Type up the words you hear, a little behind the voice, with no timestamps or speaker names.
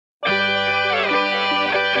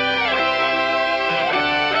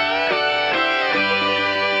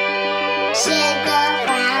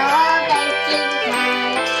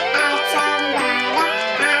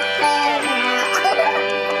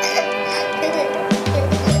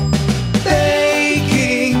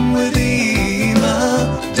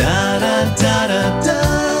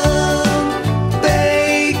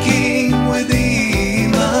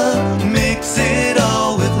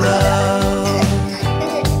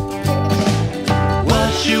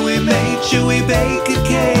should we bake a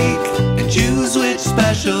cake and choose which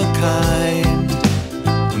special kind?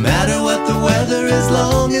 No matter what the weather, as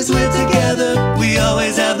long as we're together, we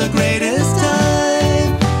always have the greatest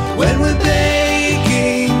time. When we're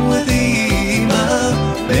baking with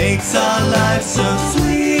Ema, makes our life so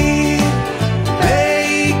sweet.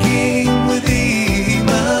 Baking with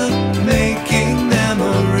Ema, making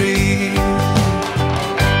memories.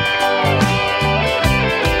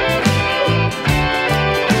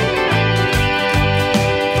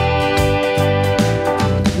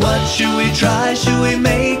 What should we try? Should we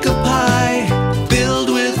make